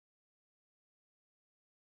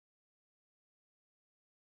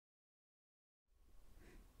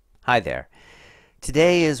Hi there.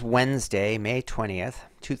 Today is Wednesday, May 20th,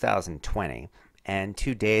 2020, and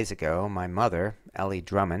 2 days ago, my mother, Elly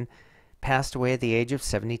Drummond, passed away at the age of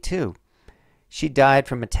 72. She died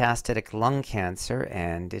from metastatic lung cancer,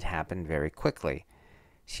 and it happened very quickly.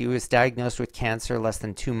 She was diagnosed with cancer less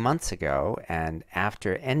than 2 months ago, and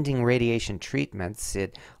after ending radiation treatments,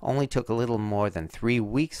 it only took a little more than 3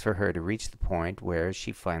 weeks for her to reach the point where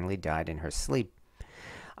she finally died in her sleep.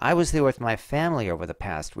 I was there with my family over the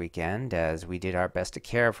past weekend as we did our best to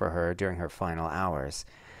care for her during her final hours.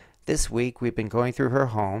 This week we've been going through her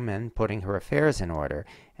home and putting her affairs in order,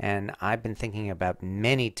 and I've been thinking about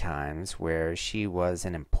many times where she was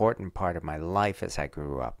an important part of my life as I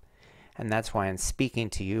grew up. And that's why I'm speaking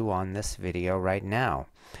to you on this video right now.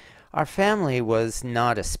 Our family was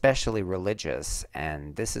not especially religious,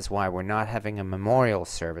 and this is why we're not having a memorial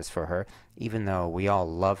service for her, even though we all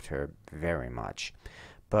loved her very much.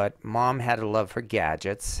 But Mom had a love for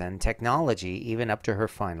gadgets and technology even up to her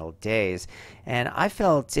final days, and I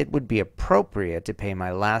felt it would be appropriate to pay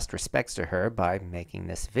my last respects to her by making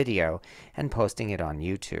this video and posting it on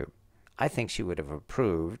YouTube. I think she would have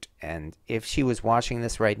approved, and if she was watching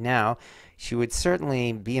this right now, she would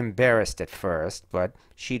certainly be embarrassed at first, but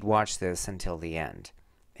she'd watch this until the end.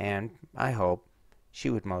 And I hope she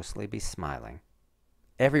would mostly be smiling.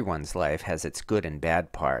 Everyone's life has its good and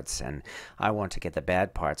bad parts, and I want to get the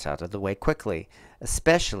bad parts out of the way quickly,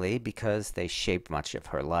 especially because they shaped much of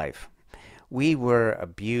her life. We were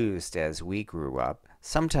abused as we grew up,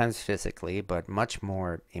 sometimes physically, but much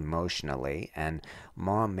more emotionally, and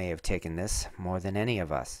Mom may have taken this more than any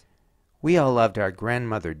of us. We all loved our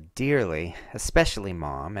grandmother dearly, especially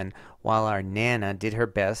Mom, and while our Nana did her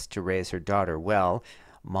best to raise her daughter well,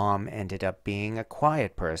 Mom ended up being a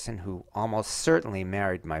quiet person who almost certainly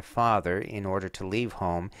married my father in order to leave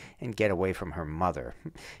home and get away from her mother,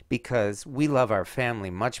 because we love our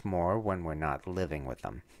family much more when we're not living with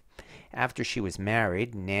them. After she was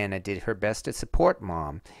married, Nana did her best to support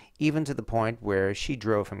Mom, even to the point where she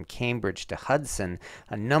drove from Cambridge to Hudson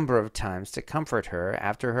a number of times to comfort her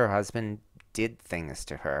after her husband did things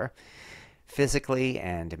to her, physically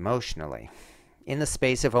and emotionally. In the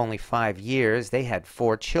space of only 5 years, they had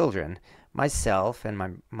 4 children, myself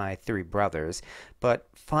and my 3 brothers, but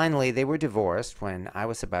finally they were divorced when I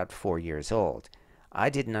was about 4 years old. I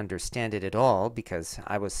didn't understand it at all because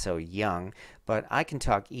I was so young, but I can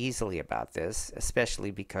talk easily about this, especially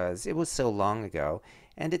because it was so long ago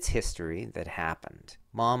and it's history that happened.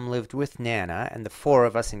 Mom lived with Nana and the 4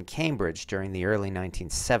 of us in Cambridge during the early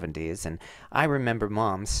 1970s, and I remember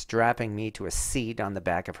Mom strapping me to a seat on the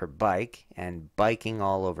back of her bike and biking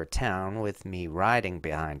all over town with me riding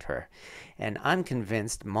behind her. And I'm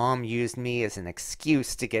convinced Mom used me as an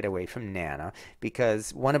excuse to get away from Nana,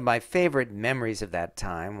 because one of my favorite memories of that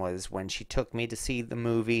time was when she took me to see the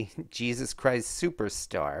movie Jesus Christ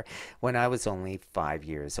Superstar when I was only 5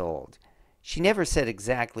 years old. She never said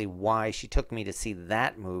exactly why she took me to see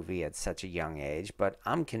that movie at such a young age, but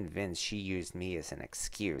I'm convinced she used me as an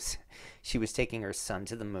excuse. She was taking her son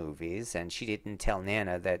to the movies, and she didn't tell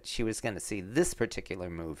Nana that she was going to see this particular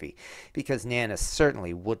movie, because Nana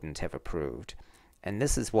certainly wouldn't have approved. And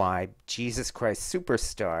this is why Jesus Christ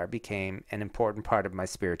Superstar became an important part of my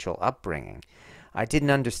spiritual upbringing. I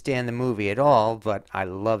didn't understand the movie at all, but I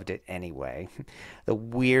loved it anyway. The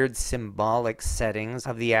weird symbolic settings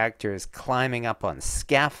of the actors climbing up on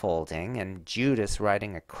scaffolding and Judas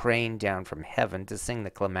riding a crane down from heaven to sing the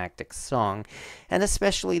climactic song, and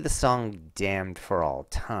especially the song Damned for All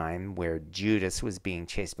Time, where Judas was being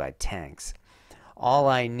chased by tanks. All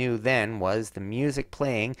I knew then was the music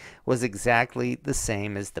playing was exactly the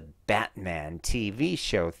same as the Batman TV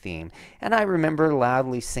show theme, and I remember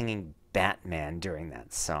loudly singing Batman during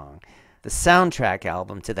that song. The soundtrack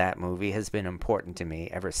album to that movie has been important to me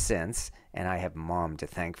ever since, and I have Mom to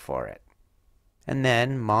thank for it. And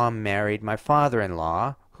then Mom married my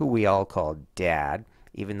father-in-law, who we all called Dad,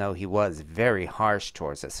 even though he was very harsh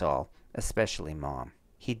towards us all, especially Mom.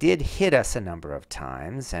 He did hit us a number of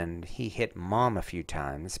times, and he hit Mom a few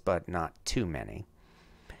times, but not too many.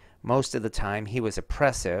 Most of the time he was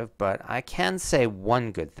oppressive, but I can say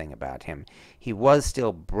one good thing about him. He was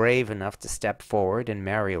still brave enough to step forward and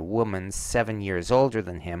marry a woman 7 years older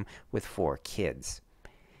than him with 4 kids.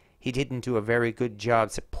 He didn't do a very good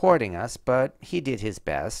job supporting us, but he did his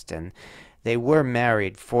best, and they were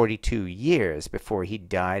married 42 years before he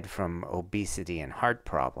died from obesity and heart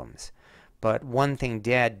problems. But one thing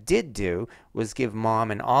Dad did do was give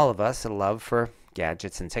Mom and all of us a love for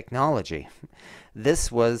gadgets and technology.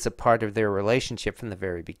 This was a part of their relationship from the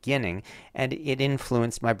very beginning, and it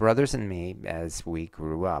influenced my brothers and me as we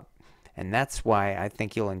grew up. And that's why I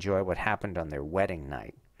think you'll enjoy what happened on their wedding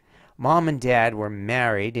night. Mom and Dad were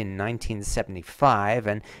married in 1975,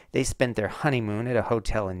 and they spent their honeymoon at a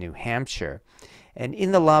hotel in New Hampshire. And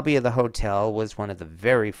in the lobby of the hotel was one of the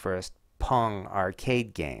very first Pong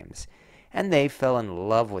arcade games. And they fell in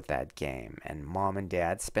love with that game, and Mom and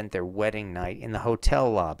Dad spent their wedding night in the hotel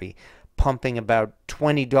lobby pumping about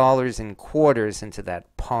 $20 in quarters into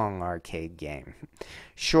that Pong arcade game.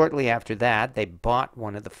 Shortly after that, they bought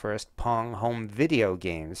one of the first Pong home video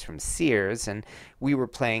games from Sears, and we were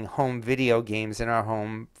playing home video games in our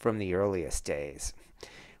home from the earliest days.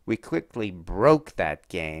 We quickly broke that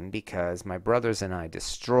game because my brothers and I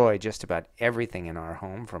destroyed just about everything in our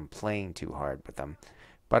home from playing too hard with them.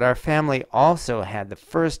 But our family also had the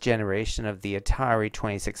first generation of the Atari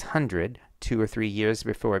 2600, 2 or 3 years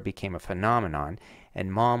before it became a phenomenon,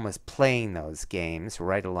 and Mom was playing those games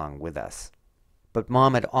right along with us. But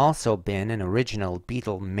Mom had also been an original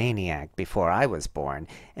Beatle maniac before I was born,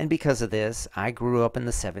 and because of this, I grew up in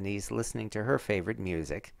the 70s listening to her favorite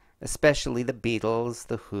music, especially the Beatles,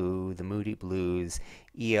 The Who, the Moody Blues,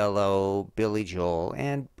 ELO, Billy Joel,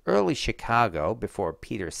 and early Chicago before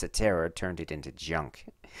Peter Cetera turned it into junk.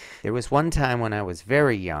 There was one time when I was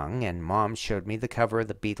very young, and Mom showed me the cover of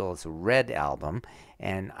the Beatles' Red album,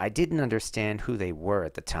 and I didn't understand who they were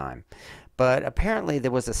at the time. But apparently there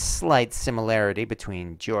was a slight similarity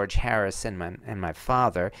between George Harrison and my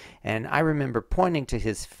father, and I remember pointing to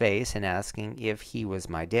his face and asking if he was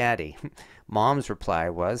my daddy. Mom's reply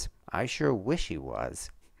was, "I sure wish he was."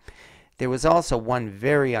 There was also one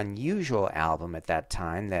very unusual album at that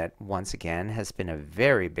time that, once again, has been a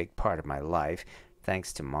very big part of my life,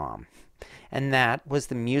 thanks to Mom. And that was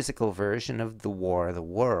the musical version of The War of the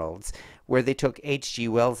Worlds, where they took H.G.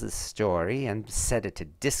 Wells' story and set it to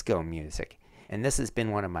disco music. And this has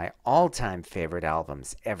been one of my all-time favorite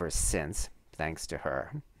albums ever since, thanks to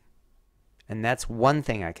her. And that's one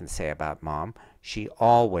thing I can say about Mom. She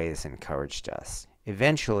always encouraged us.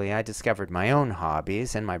 Eventually, I discovered my own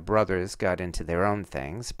hobbies, and my brothers got into their own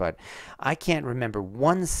things, but I can't remember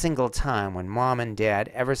one single time when Mom and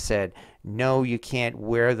Dad ever said, "No, you can't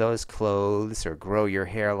wear those clothes or grow your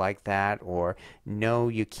hair like that," or "No,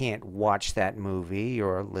 you can't watch that movie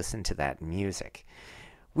or listen to that music."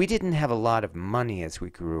 We didn't have a lot of money as we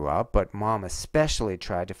grew up, but Mom especially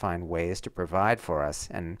tried to find ways to provide for us,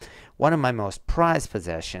 and one of my most prized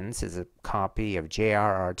possessions is a copy of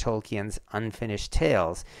J.R.R. Tolkien's Unfinished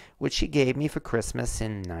Tales, which she gave me for Christmas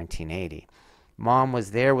in 1980. Mom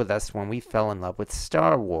was there with us when we fell in love with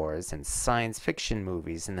Star Wars and science fiction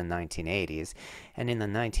movies in the 1980s, and in the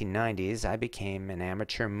 1990s I became an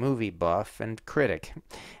amateur movie buff and critic,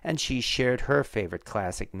 and she shared her favorite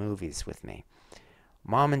classic movies with me.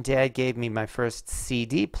 Mom and Dad gave me my first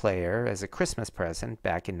CD player as a Christmas present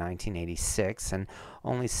back in 1986, and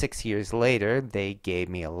only 6 years later they gave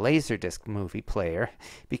me a Laserdisc movie player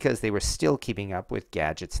because they were still keeping up with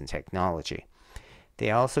gadgets and technology. They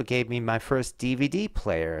also gave me my first DVD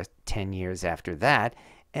player 10 years after that,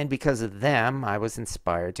 and because of them I was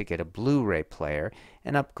inspired to get a Blu-ray player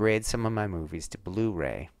and upgrade some of my movies to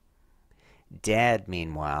Blu-ray. Dad,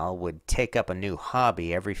 meanwhile, would take up a new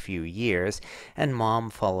hobby every few years, and Mom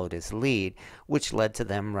followed his lead, which led to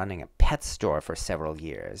them running a pet store for several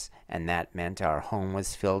years, and that meant our home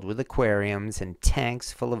was filled with aquariums and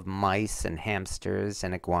tanks full of mice and hamsters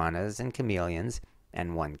and iguanas and chameleons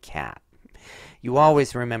and one cat. You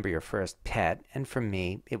always remember your first pet, and for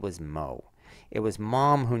me, it was Mo. It was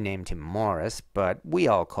Mom who named him Morris, but we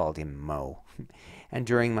all called him Mo. And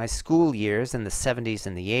during my school years in the 70s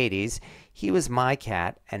and the 80s, he was my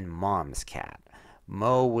cat and Mom's cat.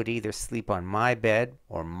 Mo would either sleep on my bed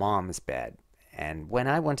or Mom's bed. And when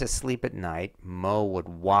I went to sleep at night, Mo would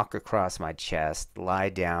walk across my chest, lie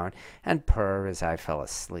down, and purr as I fell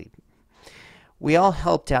asleep. We all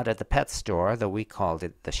helped out at the pet store, though we called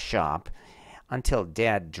it the shop, until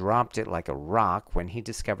Dad dropped it like a rock when he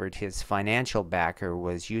discovered his financial backer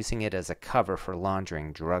was using it as a cover for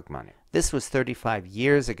laundering drug money. This was 35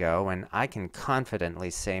 years ago, and I can confidently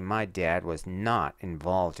say my dad was not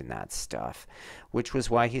involved in that stuff, which was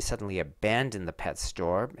why he suddenly abandoned the pet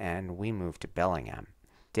store and we moved to Bellingham.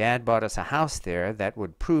 Dad bought us a house there that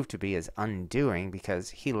would prove to be his undoing because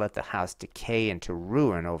he let the house decay into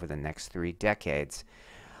ruin over the next 3 decades.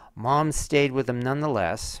 Mom stayed with him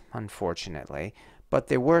nonetheless, unfortunately, but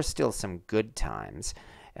there were still some good times,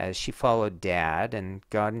 as she followed Dad and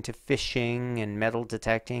got into fishing and metal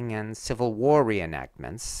detecting and Civil War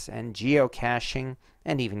reenactments and geocaching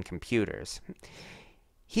and even computers.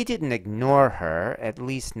 He didn't ignore her, at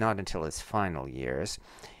least not until his final years,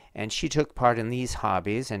 and she took part in these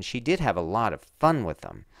hobbies, and she did have a lot of fun with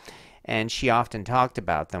them, and she often talked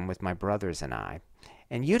about them with my brothers and I.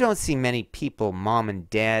 And you don't see many people mom and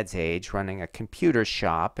dad's age running a computer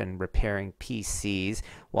shop and repairing PCs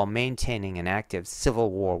while maintaining an active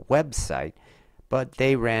Civil War website, but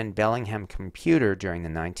they ran Bellingham Computer during the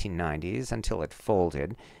 1990s until it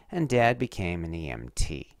folded, and Dad became an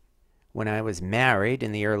EMT. When I was married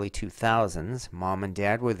in the early 2000s, Mom and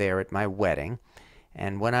Dad were there at my wedding,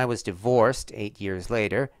 and when I was divorced 8 years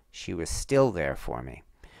later, she was still there for me.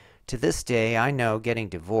 To this day, I know getting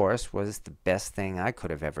divorced was the best thing I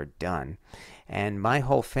could have ever done, and my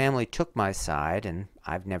whole family took my side, and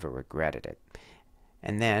I've never regretted it.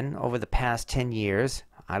 And then, over the past 10 years,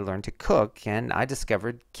 I learned to cook, and I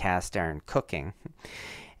discovered cast iron cooking.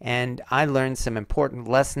 And I learned some important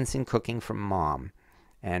lessons in cooking from Mom,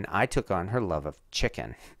 and I took on her love of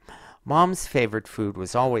chicken. Mom's favorite food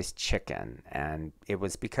was always chicken, and it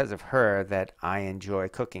was because of her that I enjoy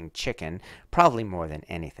cooking chicken probably more than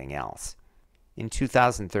anything else. In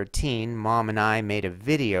 2013, Mom and I made a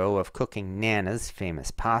video of cooking Nana's famous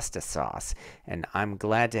pasta sauce, and I'm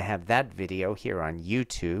glad to have that video here on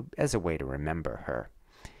YouTube as a way to remember her.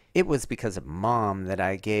 It was because of Mom that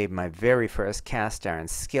I gave my very first cast iron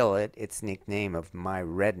skillet its nickname of my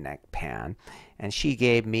redneck pan, and she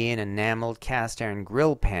gave me an enameled cast iron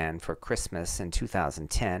grill pan for Christmas in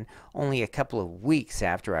 2010, only a couple of weeks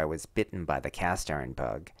after I was bitten by the cast iron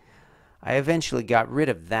bug. I eventually got rid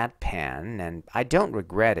of that pan, and I don't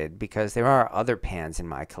regret it because there are other pans in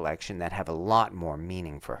my collection that have a lot more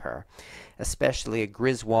meaning for her, especially a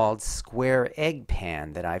Griswold square egg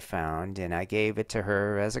pan that I found, and I gave it to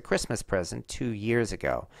her as a Christmas present 2 years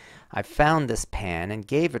ago. I found this pan and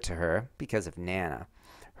gave it to her because of Nana,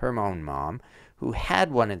 her own mom, who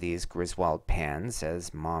had one of these Griswold pans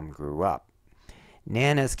as Mom grew up.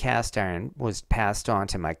 Nana's cast iron was passed on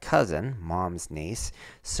to my cousin, Mom's niece,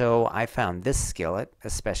 so I found this skillet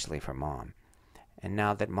especially for Mom. And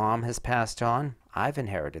now that Mom has passed on, I've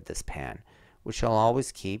inherited this pan, which I'll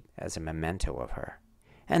always keep as a memento of her.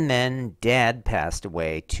 And then Dad passed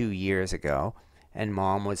away 2 years ago, and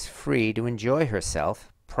Mom was free to enjoy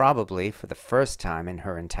herself, probably for the first time in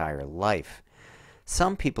her entire life.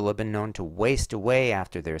 Some people have been known to waste away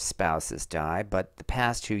after their spouses die, but the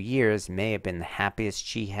past 2 years may have been the happiest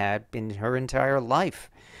she had in her entire life.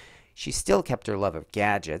 She still kept her love of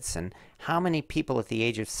gadgets, and how many people at the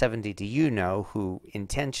age of 70 do you know who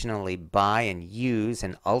intentionally buy and use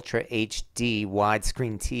an Ultra HD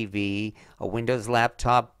widescreen TV, a Windows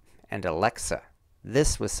laptop, and Alexa?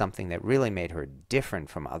 This was something that really made her different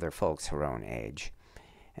from other folks her own age.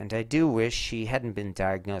 And I do wish she hadn't been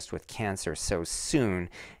diagnosed with cancer so soon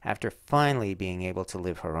after finally being able to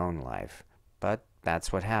live her own life. But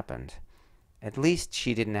that's what happened. At least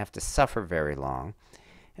she didn't have to suffer very long,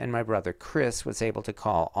 and my brother Chris was able to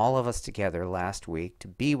call all of us together last week to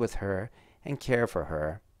be with her and care for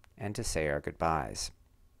her and to say our goodbyes.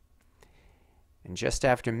 And just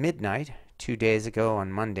after midnight, 2 days ago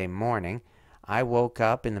on Monday morning, I woke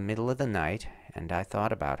up in the middle of the night and I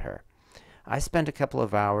thought about her. I spent a couple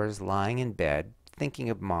of hours lying in bed thinking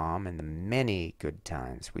of Mom and the many good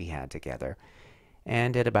times we had together,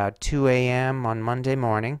 and at about 2 a.m. on Monday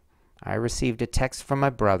morning, I received a text from my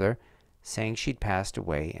brother saying she'd passed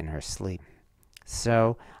away in her sleep.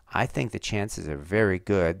 So I think the chances are very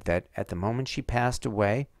good that at the moment she passed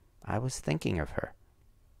away, I was thinking of her.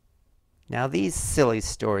 Now, these silly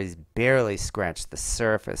stories barely scratch the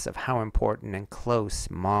surface of how important and close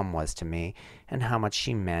Mom was to me, and how much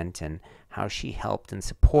she meant, and how she helped and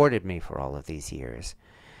supported me for all of these years.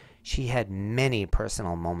 She had many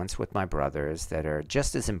personal moments with my brothers that are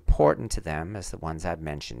just as important to them as the ones I've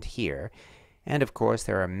mentioned here. And of course,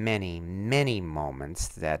 there are many, many moments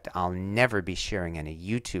that I'll never be sharing in a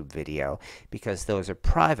YouTube video because those are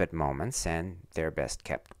private moments and they're best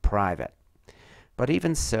kept private. But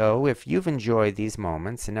even so, if you've enjoyed these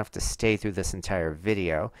moments enough to stay through this entire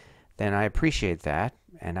video, then I appreciate that,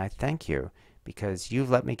 and I thank you, because you've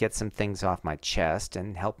let me get some things off my chest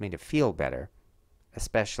and helped me to feel better,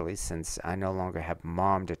 especially since I no longer have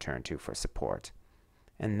Mom to turn to for support.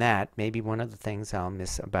 And that may be one of the things I'll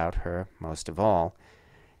miss about her most of all,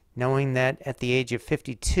 knowing that at the age of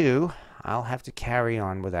 52, I'll have to carry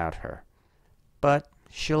on without her. But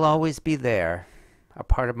she'll always be there, a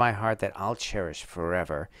part of my heart that I'll cherish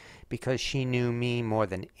forever, because she knew me more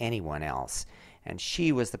than anyone else, and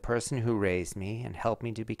she was the person who raised me and helped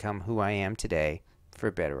me to become who I am today, for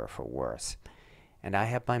better or for worse. And I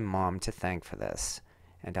have my Mom to thank for this,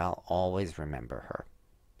 and I'll always remember her.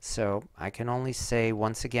 So I can only say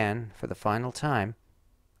once again, for the final time,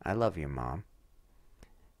 I love you, Mom.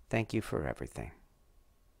 Thank you for everything.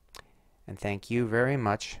 And thank you very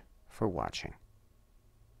much for watching.